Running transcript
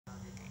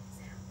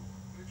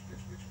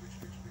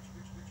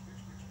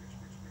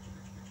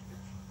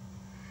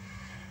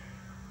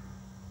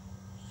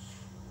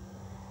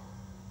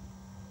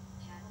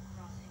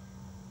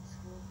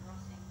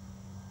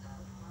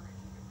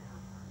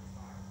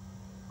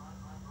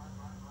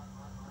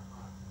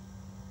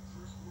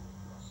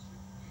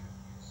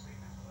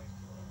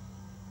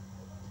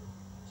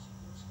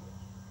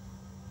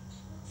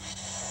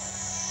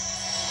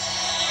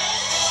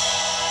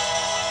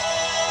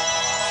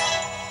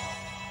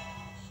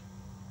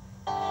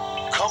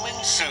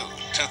soon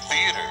to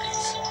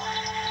theaters.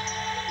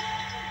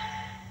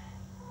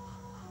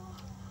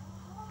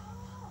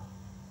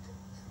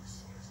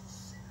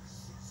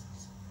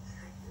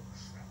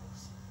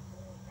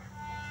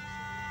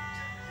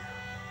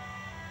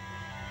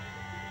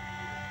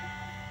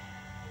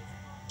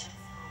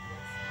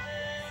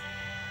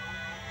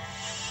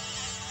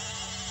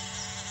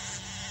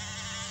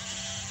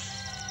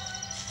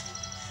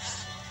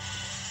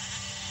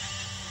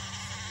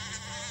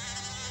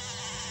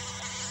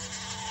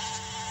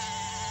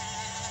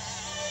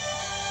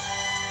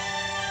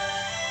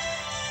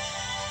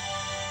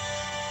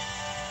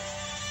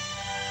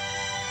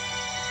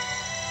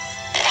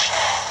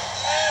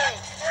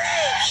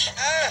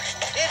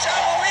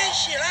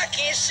 I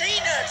can't see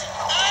nothing.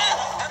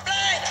 I'm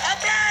blind. I'm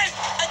blind.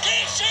 I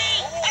can't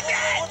see. I'm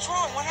blind. What's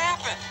wrong? What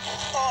happened?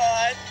 Oh,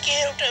 I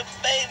killed a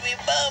baby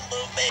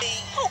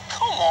bumblebee. Oh,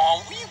 come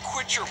on. Will you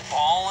quit your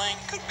bawling?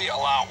 Could be a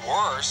lot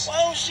worse.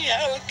 I don't see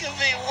how it could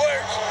be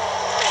worse.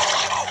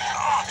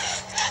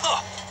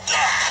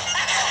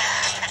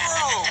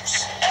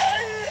 Gross.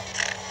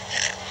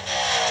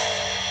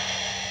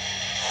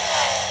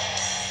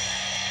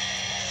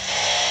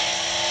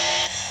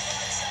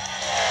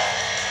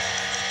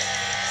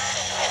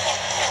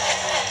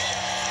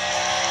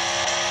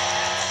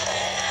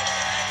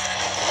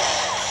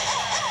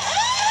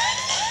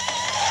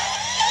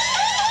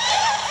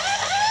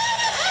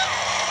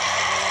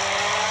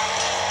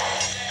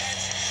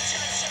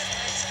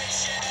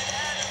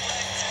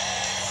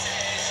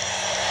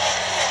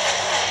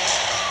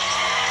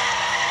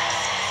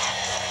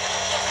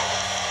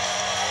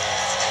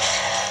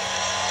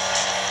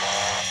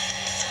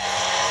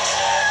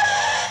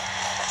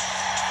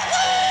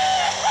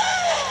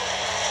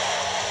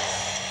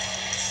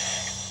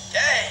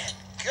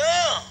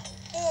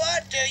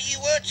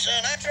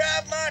 Son, I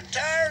drive my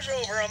tires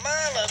over a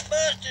mile of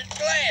busted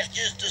glass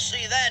just to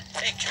see that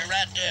picture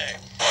right there.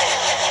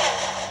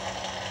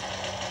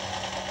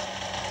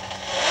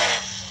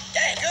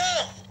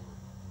 Daggum!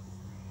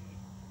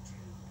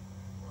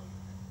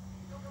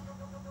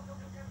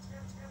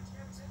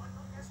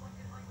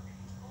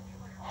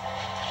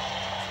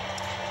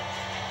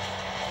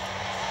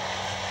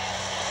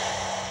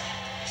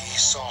 He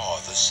saw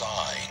the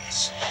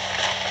signs.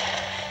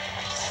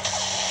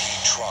 He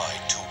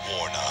tried to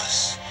warn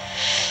us.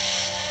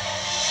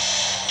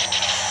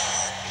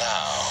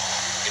 Now,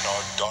 in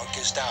our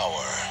darkest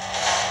hour,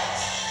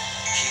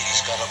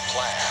 he's got a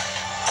plan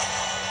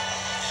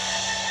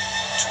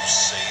to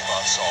save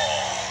us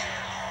all.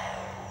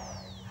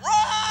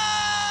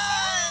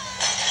 Run!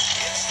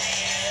 It's the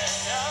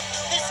end of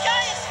the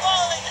sky is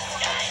falling.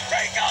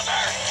 Take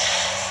cover!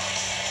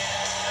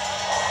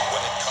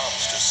 When it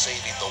comes to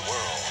saving the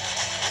world,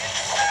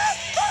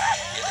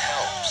 it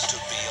helps to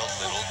be a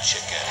little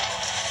chicken.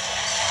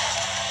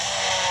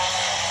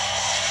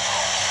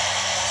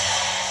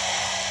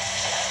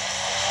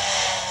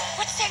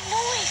 What's that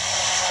noise?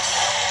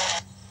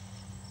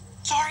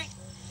 Sorry.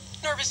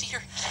 Nervous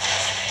here.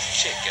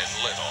 Chicken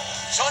Little.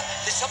 Son,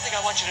 there's something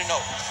I want you to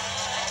know.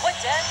 What,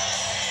 Dad?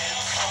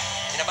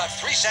 In about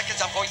 3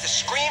 seconds, I'm going to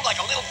scream like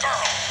a little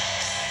girl.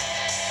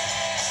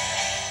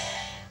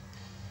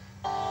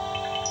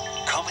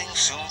 Coming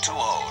soon to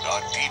own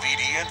on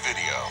DVD and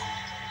video.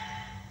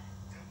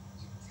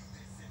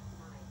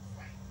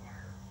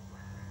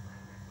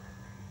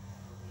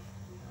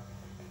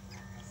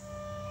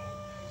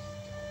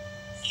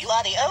 You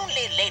are the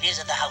only ladies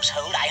of the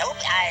household, I hope,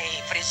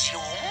 I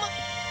presume.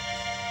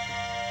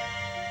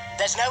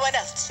 There's no one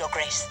else, Your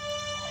Grace.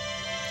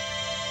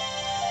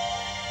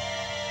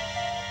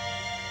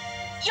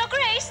 Your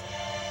Grace!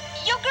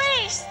 Your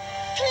Grace!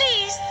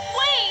 Please,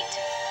 wait!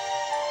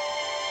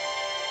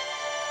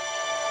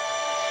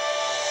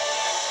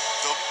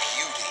 The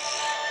beauty.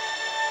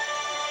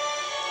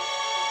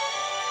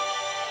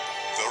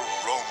 The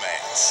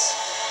romance.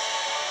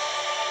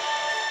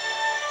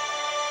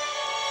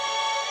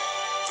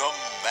 The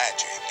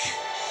magic.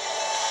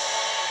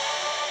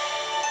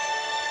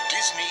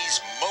 Disney's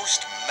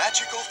most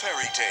magical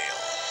fairy tale.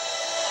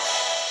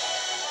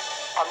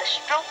 On the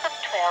stroke of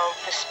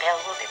 12, the spell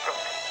will be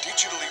broken.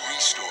 Digitally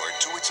restored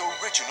to its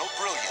original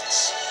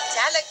brilliance.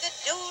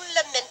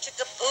 Talagadoola,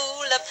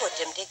 menchikaboola, put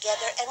them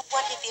together, and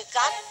what have you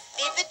got?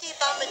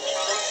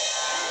 Bibbidi-bobbidi-boo.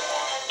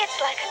 It's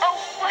like a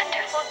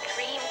wonderful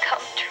dream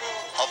come true.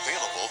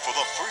 Available for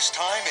the first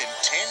time in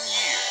 10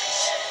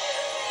 years.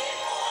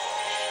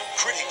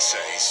 Critics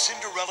say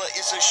Cinderella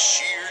is a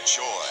sheer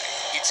joy.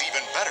 It's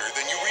even better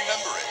than you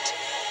remember it.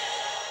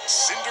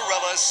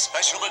 Cinderella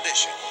Special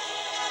Edition.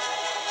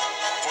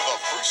 For the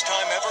first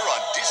time ever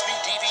on Disney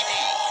DVD,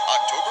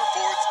 October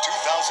 4th,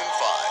 2005.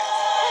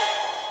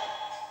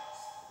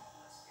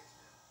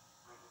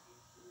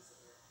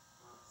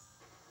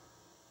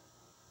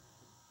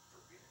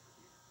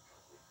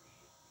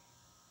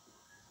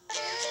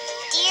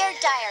 Dear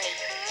Diary,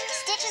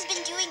 Stitch has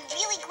been doing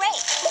really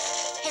great.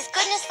 His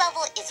goodness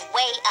level is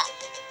way up.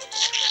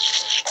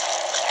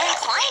 And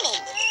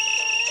climbing.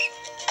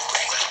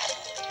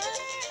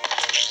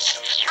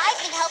 I've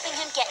been helping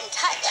him get in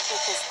touch with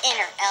his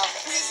inner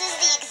Elvis. This is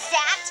the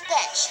exact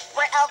bench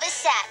where Elvis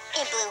sat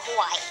in Blue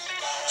Hawaii.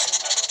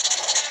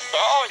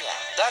 Oh, yeah,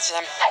 that's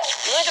him.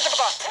 Look at the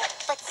bus.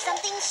 But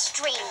something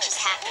strange is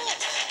happening.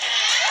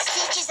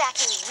 Stitch is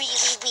acting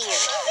really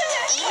weird,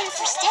 even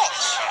for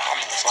Stitch.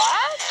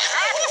 What?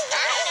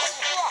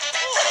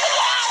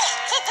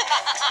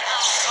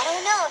 I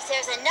don't know if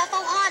there's enough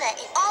Ohana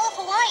in all of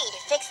Hawaii to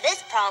fix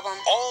this problem.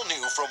 All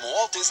new from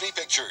Walt Disney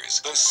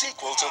Pictures, the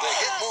sequel to the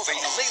hit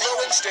movie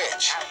Lilo and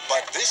Stitch.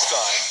 But this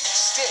time,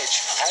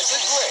 Stitch has a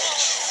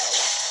glitch.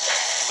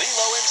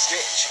 Lilo and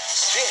Stitch.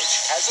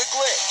 Stitch has a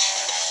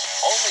glitch.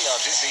 Only on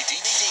Disney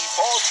DVD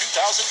Fall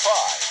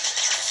 2005.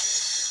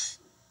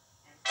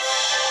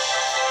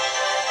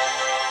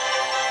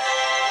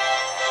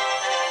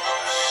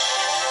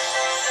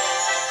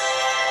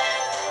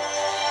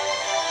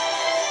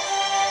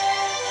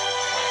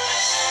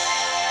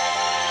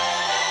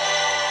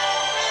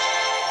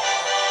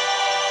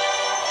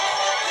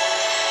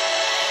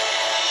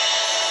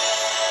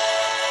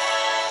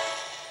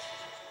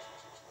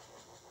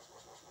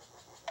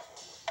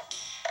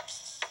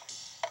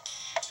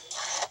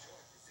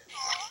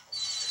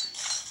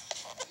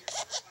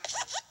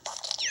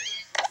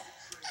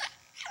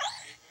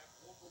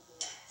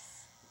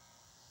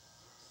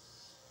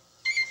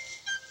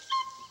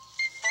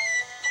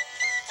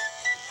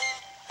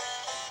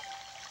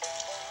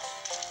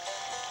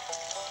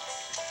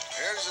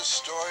 Here's a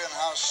story on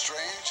how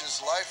strange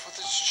is life with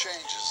its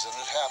changes, and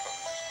it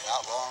happened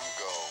not long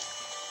ago.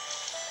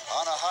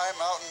 On a high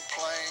mountain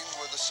plain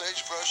where the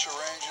sagebrush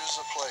arranges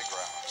a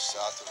playground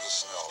south of the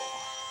snow,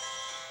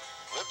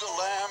 lived a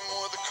lamb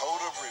with a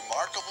coat of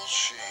remarkable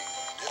sheen.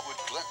 It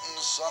would glint in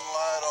the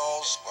sunlight,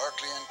 all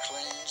sparkly and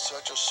clean,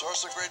 such a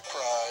source of great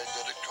pride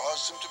that it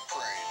caused him to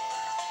preen.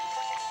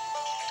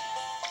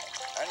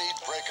 And he'd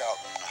break out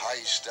in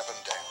high step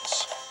and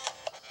dance.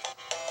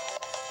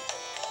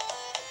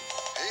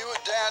 He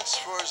would dance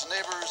for his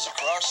neighbors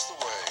across the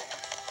way.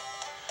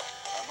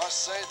 I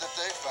must say that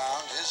they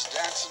found his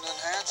dancing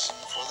enhancing,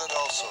 for they'd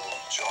also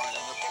join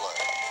in the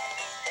play.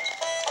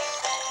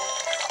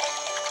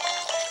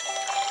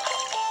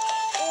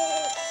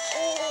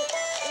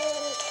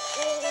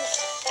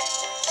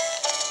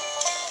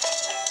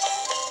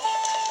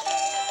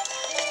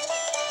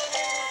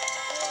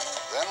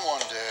 Then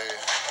one day,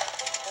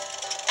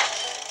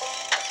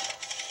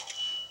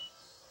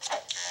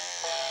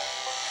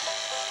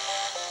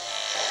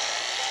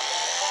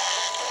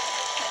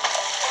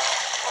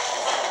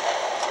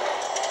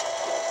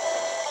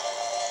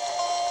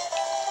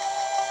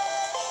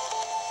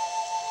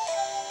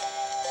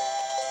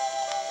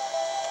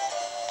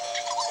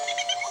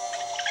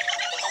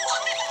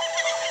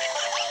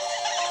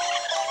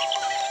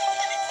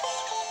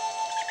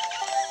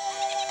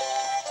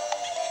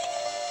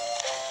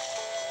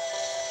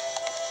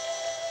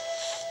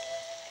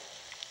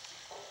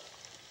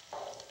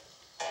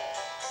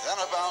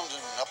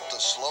 bounding up the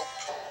slope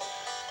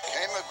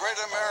came a great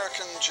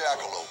American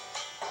jackalope.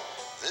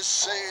 This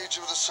sage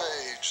of the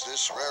sage,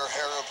 this rare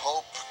hair of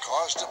hope,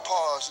 caused to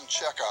pause and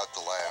check out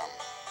the lamb.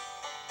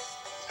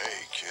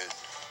 Hey kid,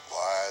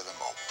 why the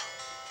mope?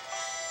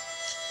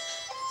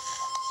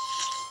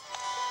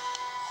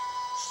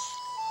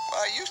 Well,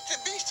 I used to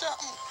be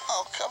something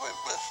all covered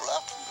with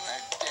fluff, and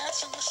I'd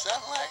dance in the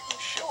sunlight and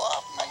show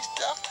off my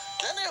stuff.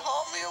 Then they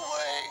hauled me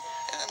away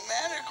in a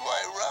manner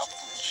quite rough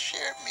and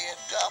shared me and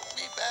dumped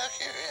me back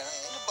here in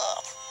the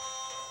buff.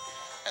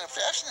 And if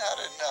that's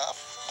not enough,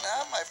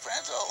 now my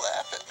friends all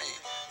laugh at me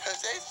because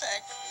they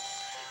think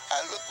I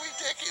look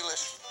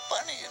ridiculous,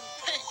 funny, and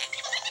pink.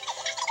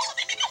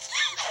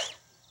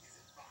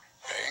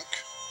 Pink?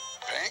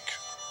 Pink?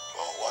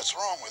 Well, what's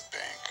wrong with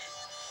pink?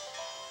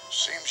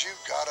 Seems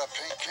you've got a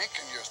pink kink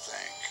in your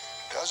think.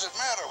 Does it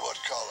matter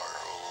what color?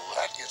 Oh,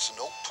 that gets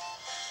nope.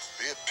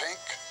 Be it pink,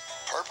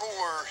 purple,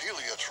 or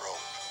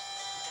heliotrope.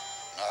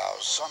 Now,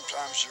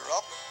 sometimes you're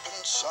up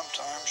and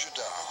sometimes you're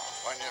down.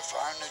 When you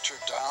find that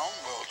you're down,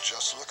 well,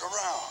 just look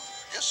around.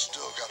 You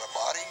still got a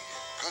body,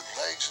 good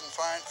legs and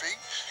fine feet.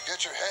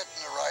 Get your head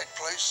in the right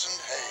place and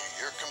hey,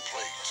 you're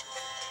complete.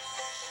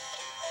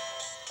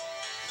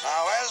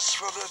 Now, as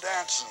for the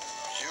dancing,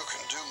 you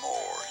can do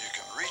more. You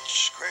can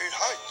reach great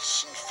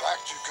heights. In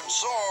fact, you can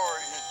soar.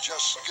 You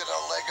just get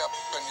a leg up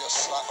and you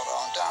slap it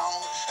on down,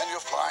 and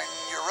you'll find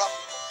you're up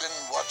in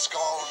what's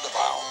called a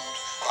bound.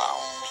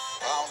 Bound,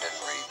 bound and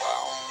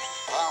rebound.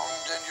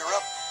 Bound and you're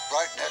up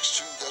right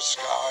next to the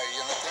sky.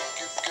 And I think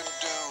you can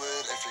do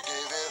it if you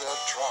gave it a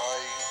try.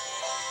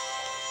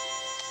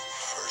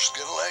 First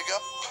get a leg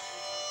up,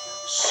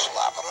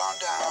 slap it on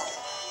down.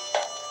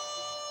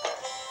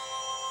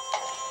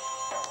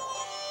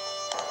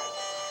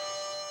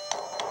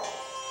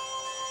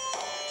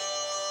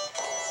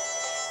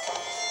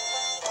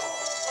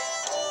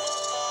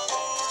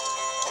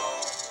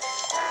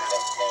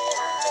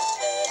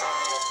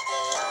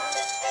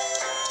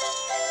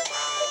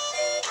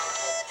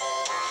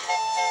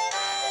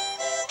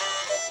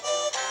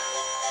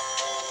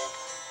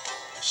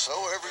 So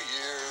every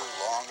year,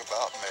 long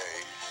about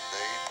May,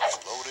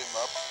 they'd load him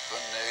up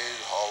and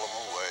they'd haul him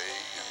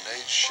away.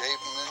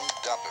 and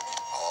dump him,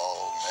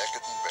 all naked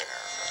and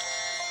bare.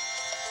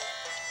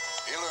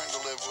 He learned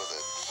to live with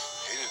it.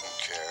 He didn't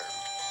care.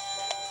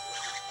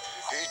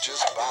 He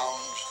just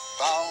bound,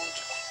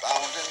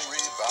 and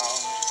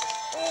rebound.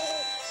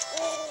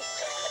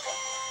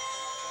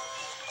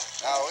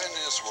 Now in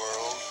this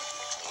world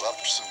of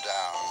ups and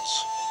downs,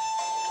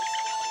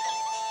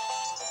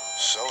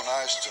 so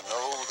nice to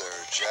know there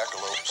are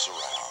jackalopes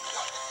around.